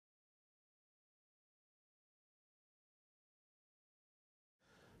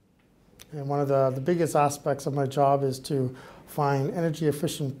And one of the biggest aspects of my job is to find energy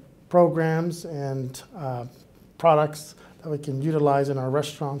efficient programs and products that we can utilize in our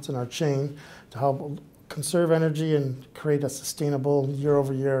restaurants and our chain to help conserve energy and create a sustainable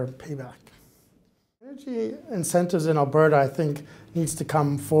year-over-year payback. Energy incentives in Alberta, I think, needs to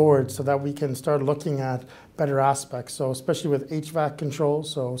come forward so that we can start looking at better aspects. So especially with HVAC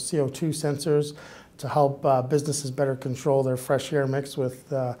controls, so CO2 sensors, to help businesses better control their fresh air mix with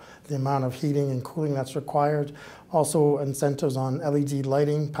the amount of heating and cooling that's required. Also incentives on LED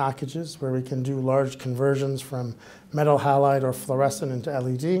lighting packages where we can do large conversions from metal halide or fluorescent into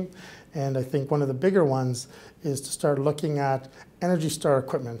LED. And I think one of the bigger ones is to start looking at Energy Star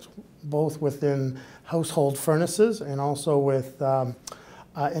equipment, both within household furnaces and also with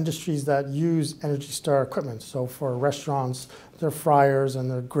industries that use Energy Star equipment. So for restaurants, their fryers and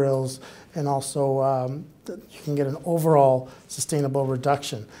their grills, and also you can get an overall sustainable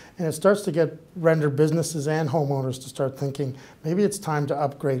reduction. And it starts to render businesses and homeowners to start thinking, maybe it's time to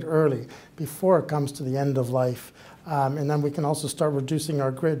upgrade early before it comes to the end of life. And then we can also start reducing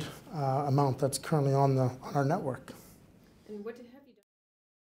our grid amount that's currently on our network. And what